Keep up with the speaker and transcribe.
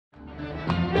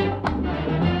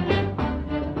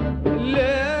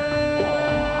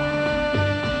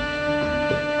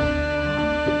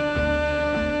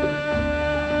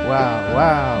Wow,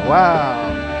 wow,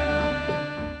 wow.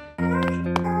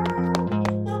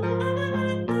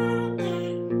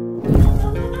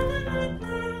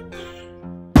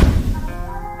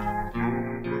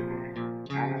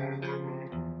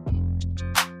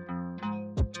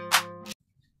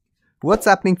 What's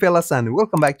happening, fellas, and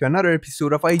welcome back to another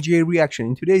episode of IJayReaction.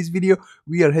 In today's video,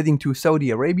 we are heading to Saudi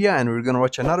Arabia and we're gonna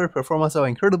watch another performance of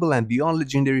incredible and beyond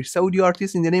legendary Saudi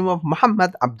artist in the name of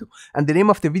محمد Abdu. And the name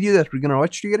of the video that we're gonna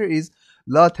watch together is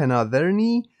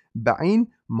تناظرني بعين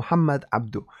محمد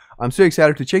Abdu. I'm so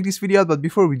excited to check this video out, but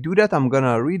before we do that, I'm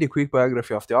gonna read a quick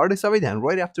biography of the artist of it, and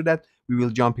right after that, we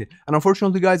will jump in. And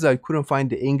unfortunately, guys, I couldn't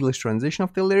find the English translation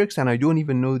of the lyrics, and I don't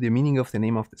even know the meaning of the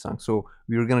name of the song. So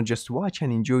we're gonna just watch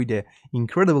and enjoy the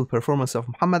incredible performance of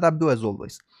محمد Abdu as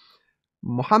always.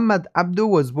 محمد Abdu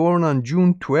was born on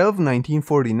June 12,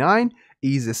 1949.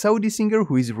 He is a Saudi singer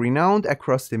who is renowned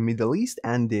across the Middle East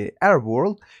and the Arab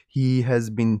world. He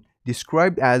has been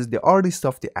described as the artist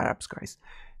of the Arabs, guys.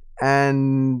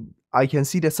 And I can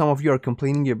see that some of you are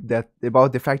complaining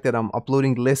about the fact that I'm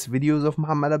uploading less videos of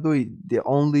محمد Abdu. The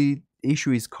only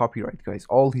issue is copyright, guys.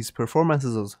 All his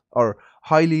performances are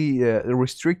highly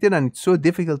restricted and it's so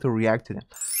difficult to react to them.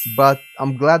 But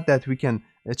I'm glad that we can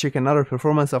check another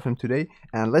performance of him today,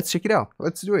 and let's check it out.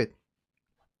 Let's do it.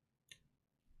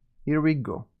 Here we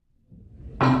go.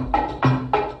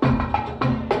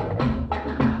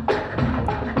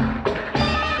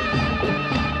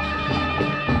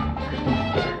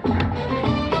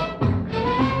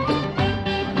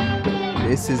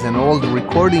 This is an old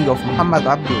recording of محمد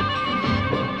Abdu.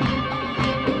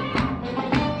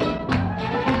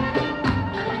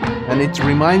 And it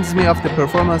reminds me of the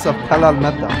performance of Talal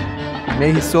Madda.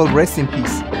 May his soul rest in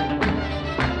peace.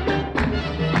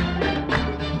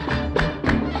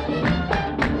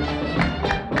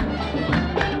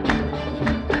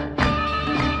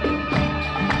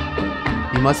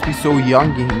 He must be so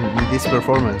young in this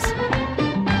performance.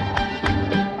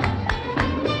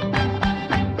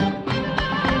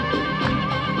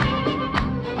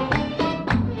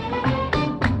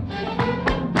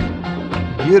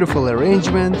 Beautiful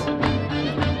arrangement,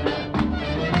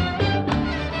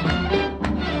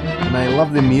 and I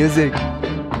love the music.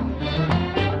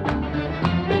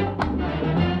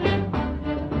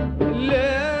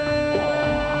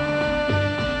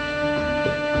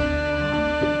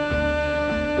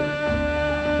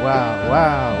 Wow,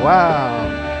 wow, wow.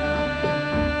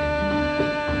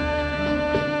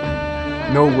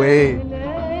 No way.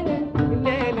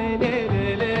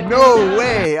 No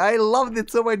way! I loved it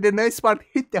so much. The nice part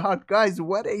hit the heart, guys.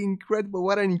 What an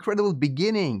incredible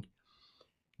beginning.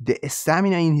 The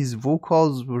stamina in his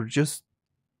vocals were just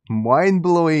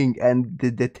mind-blowing, and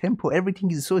the tempo,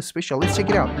 everything is so special. Let's check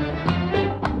it out.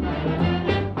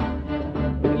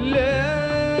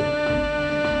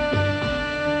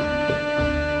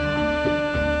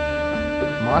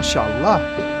 MashaAllah.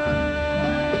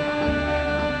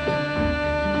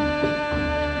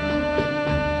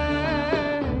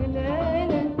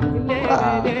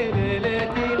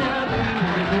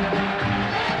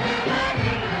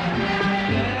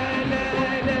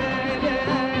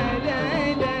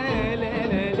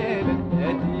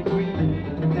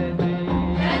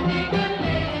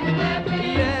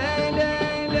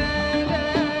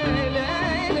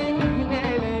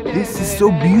 This is so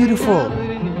beautiful.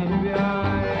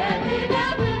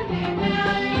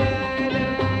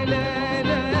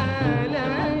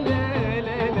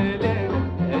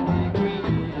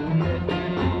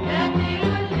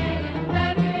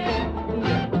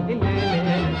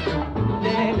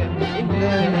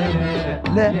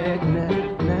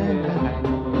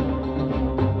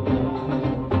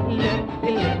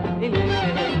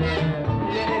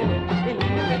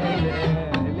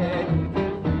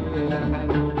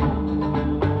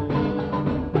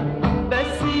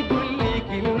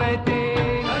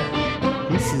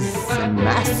 This is a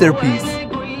masterpiece.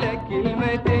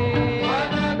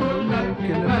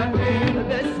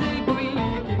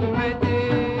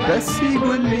 بس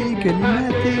يقول لي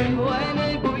كلماتي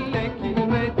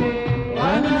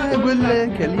وانا اقول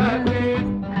لك كلماتي.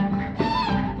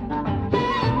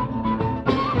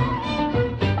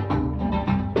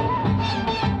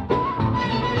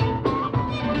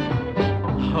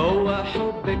 هو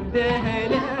حبك ده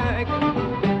هلاك،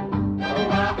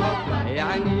 هو حبك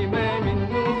يعني ما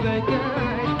منه فكاك.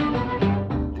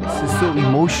 This is so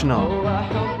emotional. هو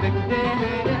حبك ده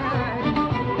هلاك،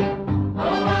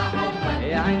 هو حبك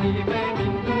يعني ما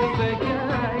منه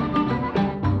فكاك.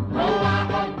 هو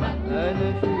حبك أنا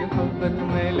في حبك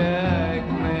ملاك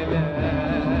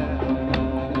ملاك.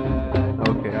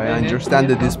 Okay, I understand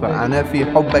this part. أنا في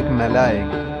حبك ملاك.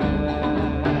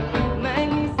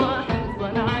 ماني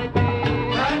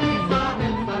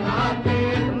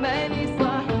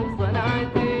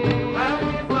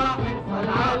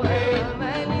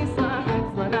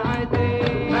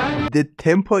The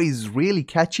tempo is really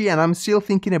catchy, and I'm still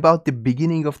thinking about the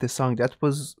beginning of the song. That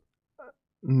was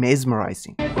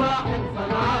mesmerizing.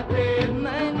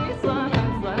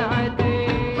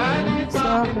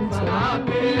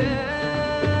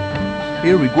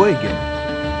 Here we go again.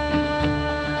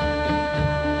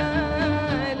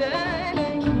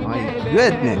 My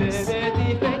goodness.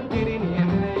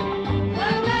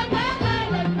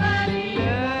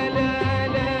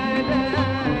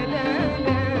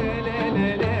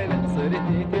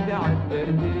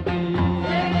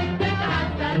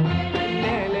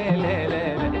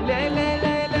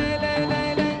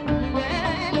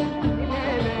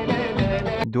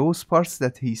 Those parts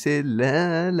that he said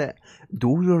la la,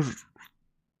 those are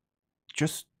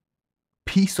just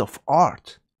piece of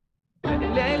art.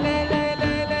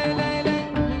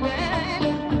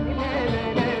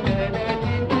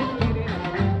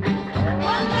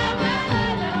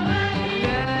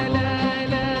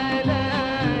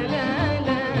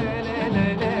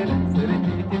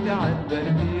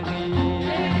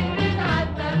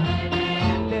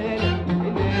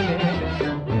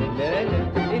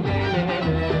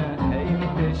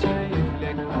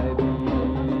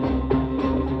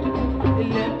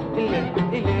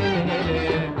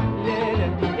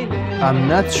 I'm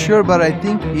not sure, but I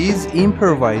think he's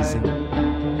improvising.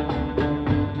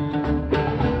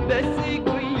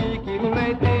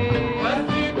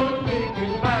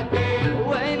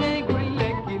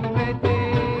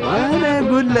 وأنا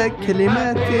أقول لك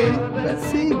كلماتي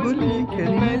بس يقول لي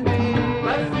كلماتي.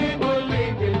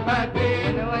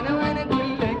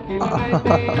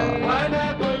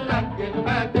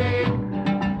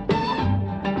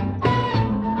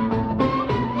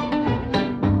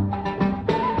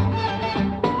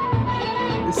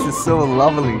 This is so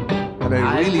lovely, and I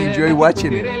really enjoy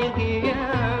watching it.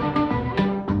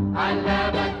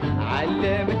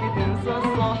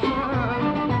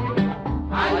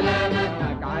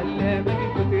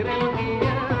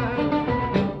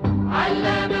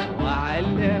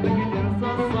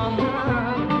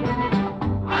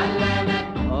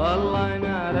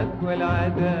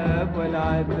 والعذاب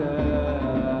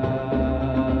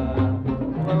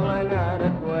والله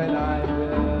نارك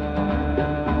والعذاب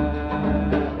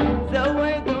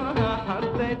زودوها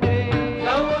حبتين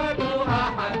زودوها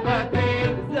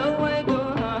حبتين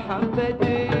زودوها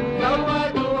حبتين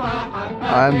زودوها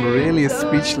حبتين. I'm really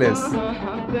speechless.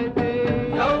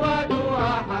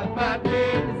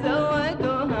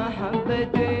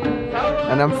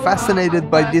 And I'm fascinated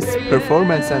by this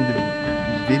performance and the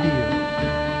video.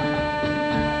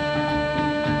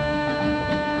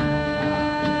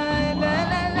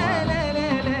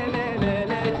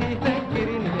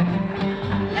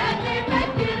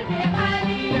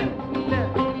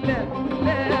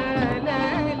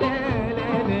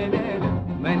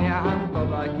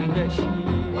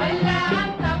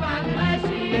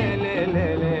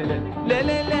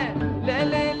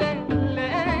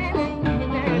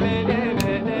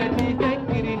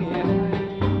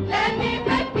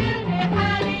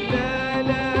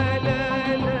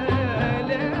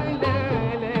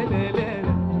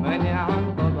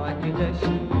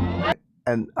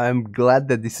 And I'm glad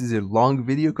that this is a long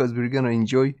video because we're gonna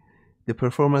enjoy the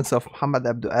performance of محمد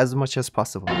Abdu as much as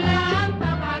possible.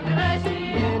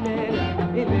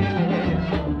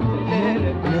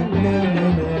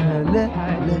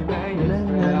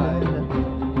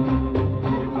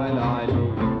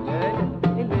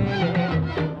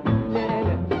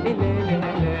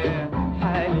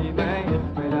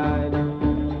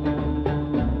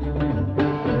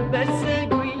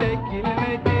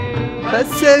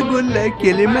 بس اقول لك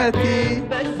كلماتي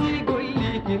بس يقول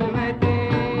لي كلماتي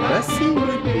بس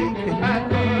يقول لي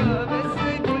كلماتي بس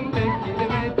يقول لك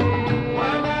كلماتي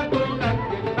وانا اقول لك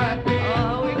كلماتي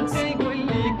وانت يقول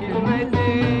لي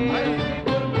كلماتي بس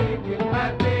يقول لي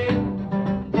كلماتي.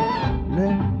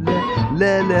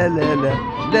 لا لا لا لا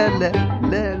لا لا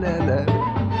لا لا لا.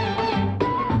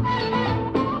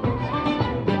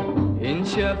 إن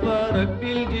شاف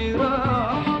ربي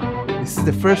الجراح. This is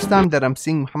the first time that I'm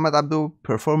seeing محمد Abdu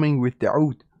performing with the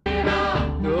oud.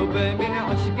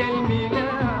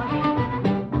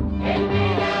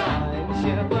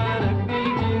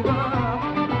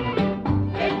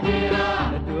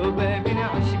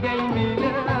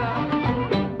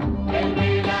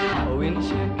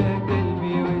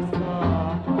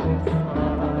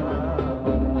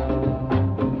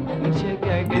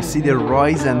 You see the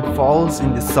rise and falls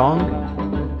in the song.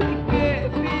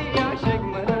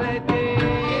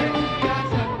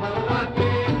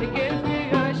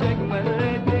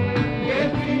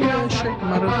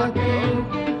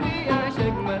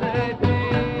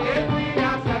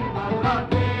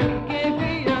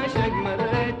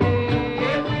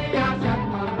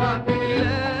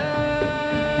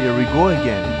 go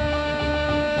again.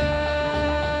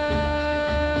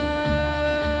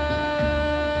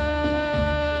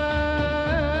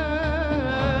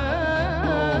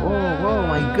 Oh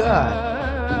my God.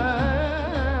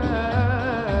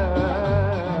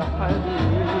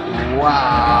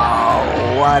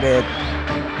 Wow, what a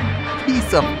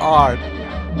piece of art.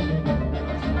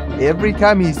 Every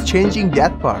time he's changing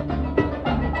that part.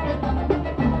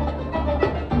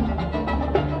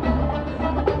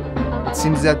 It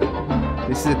seems that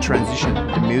this is a transition.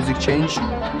 The music changed.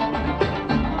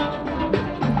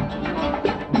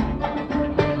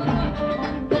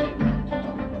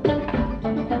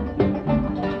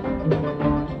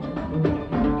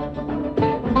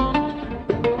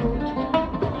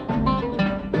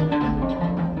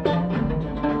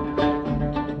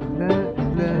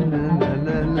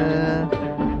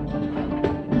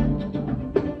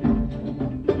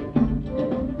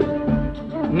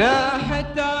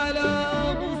 ناحت على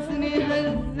غصنها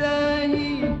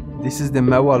الزاهي. This is the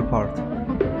mawal part.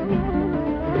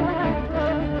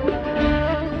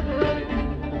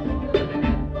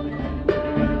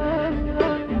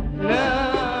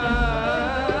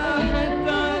 ناحت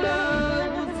على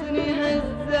غصنها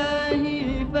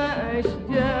الزاهي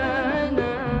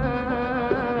فأشجانا.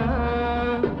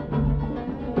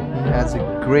 He has a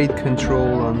great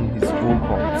control on his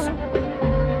vocals.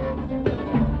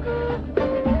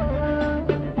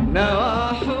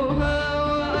 نواحها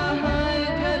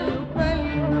وأهاج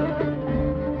القلب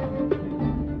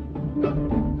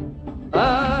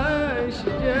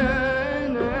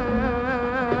أشجانا.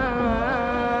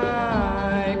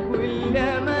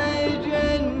 كلما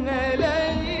جن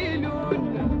ليل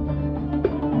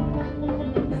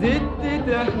زدت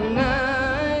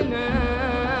تحنانا.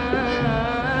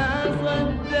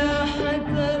 صدحت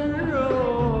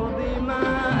الروض ما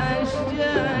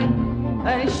أشجانا.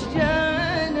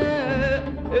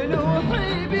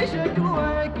 نوحي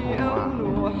بشكواك أو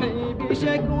نوحي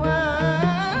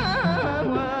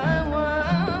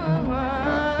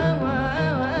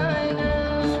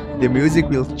The music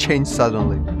will change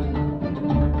suddenly.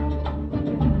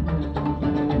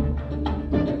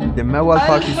 The mawal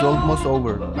part is almost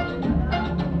over.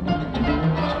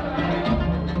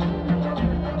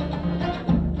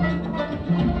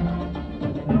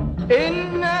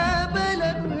 إنا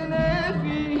بلغنا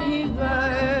فيه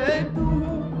غايته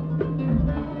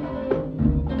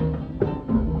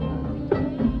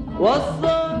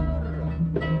والصبر.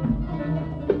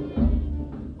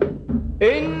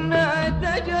 إنا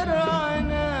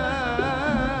تجرعنا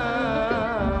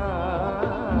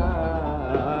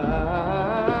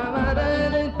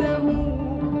مررته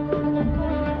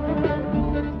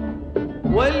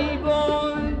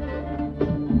والبعد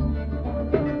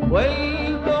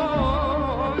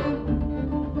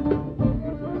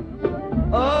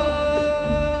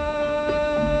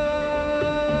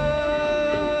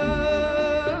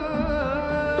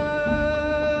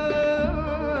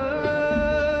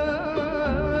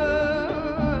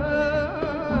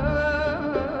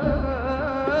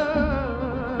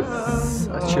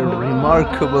Such a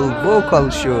remarkable vocal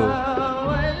show.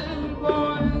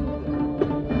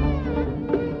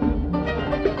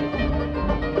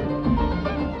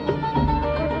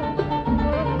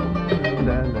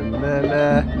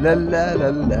 La la la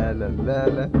la la la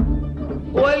la.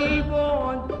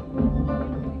 والبعد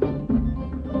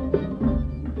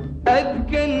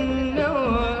أذكى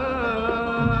النوى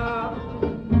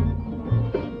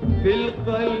في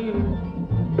القلب.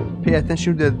 Pay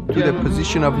attention to the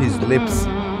position of his lips.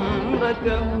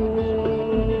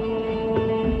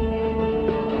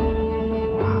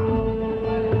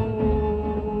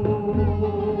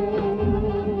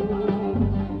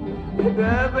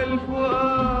 ذاب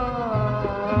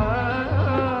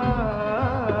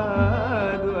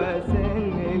الفؤاد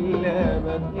وسن إلا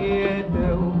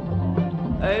بقيته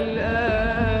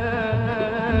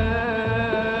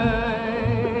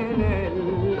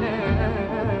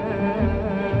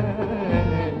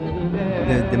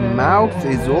The mouth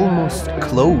is almost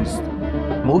closed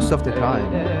most of the time.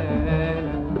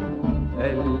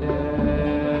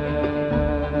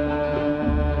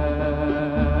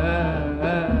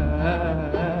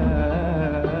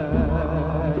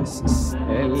 This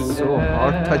is so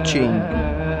heart-touching.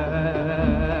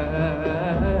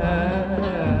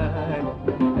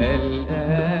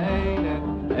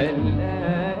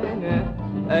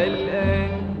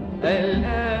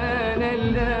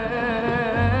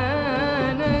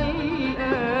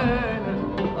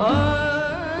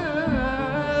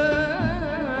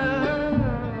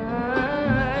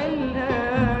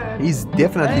 He's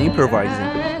definitely improvising.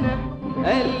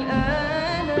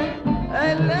 الآن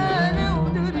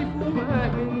أدركها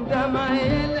من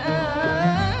دمعي الآن.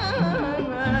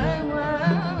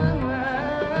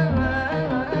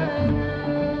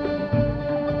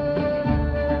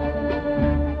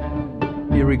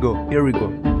 we go. Here we go.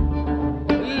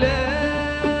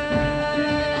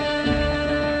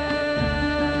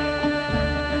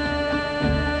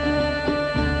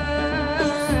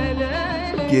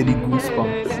 Getting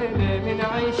goosebumps.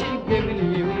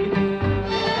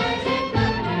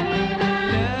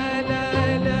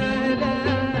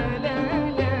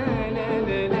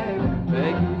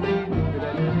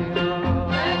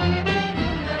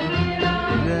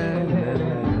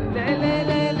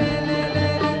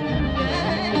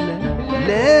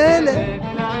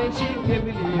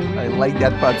 I like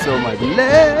that part so much.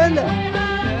 La, la.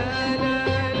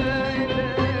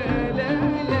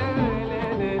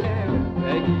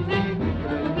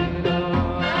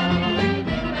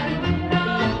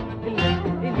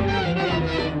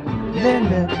 La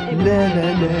la la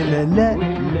la la la.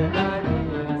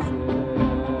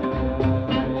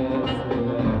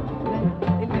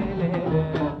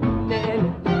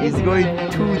 He's going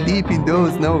too deep in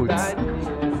those notes.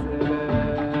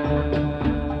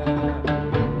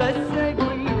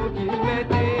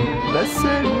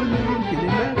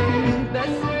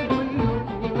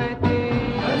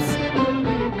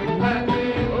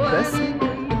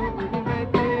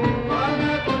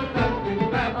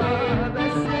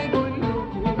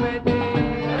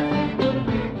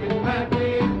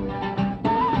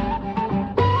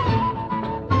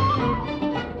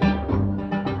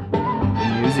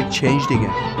 Music changed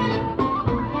again.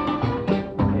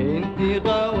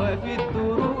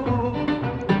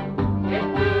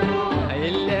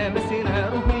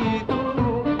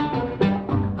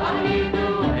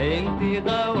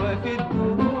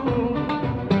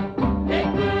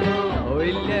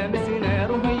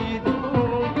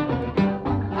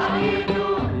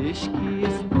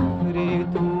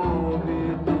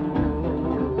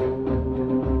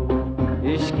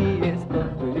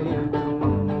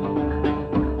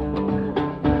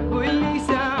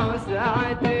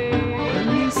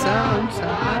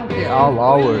 All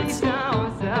hours.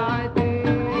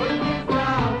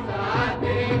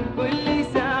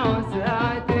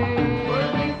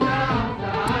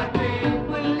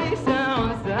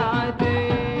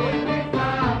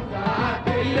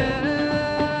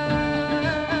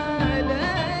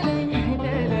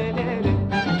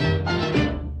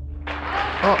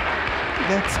 Oh,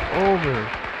 that's over.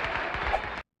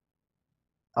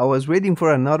 I was waiting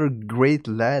for another great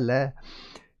la la.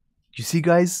 You see,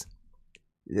 guys,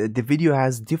 the video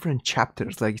has different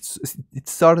chapters. Like it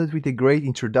started with a great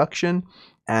introduction,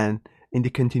 and in the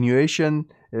continuation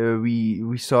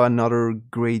we saw another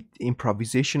great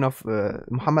improvisation of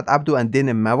Muhammad Abdu, and then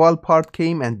a Mawal part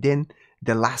came, and then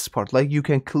the last part. Like you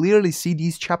can clearly see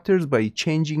these chapters by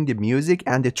changing the music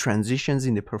and the transitions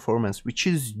in the performance, which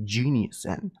is genius.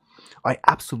 And I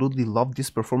absolutely love this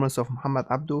performance of Muhammad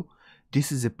Abdu. This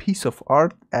is a piece of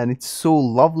art, and it's so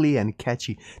lovely and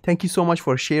catchy. Thank you so much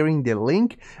for sharing the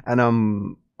link, and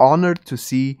I'm honored to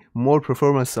see more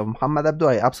performance of Muhammad Abdu.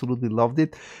 I absolutely loved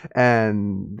it,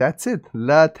 and that's it.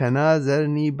 La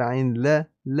تناظرني بعين la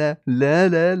la la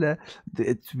la la.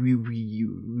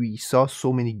 We saw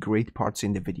so many great parts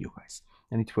in the video, guys,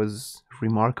 and it was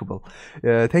remarkable.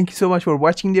 Thank you so much for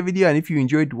watching the video, and if you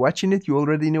enjoyed watching it, you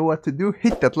already know what to do.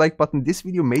 Hit that like button. This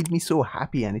video made me so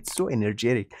happy, and it's so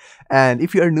energetic. And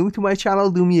if you are new to my channel,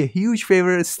 do me a huge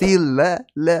favor. Still la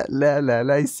la la la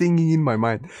la is singing in my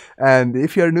mind. And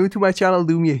if you are new to my channel,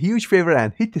 do me a huge favor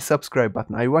and hit the subscribe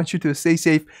button. I want you to stay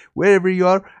safe wherever you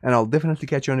are, and I'll definitely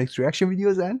catch you on next reaction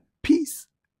videos, and peace.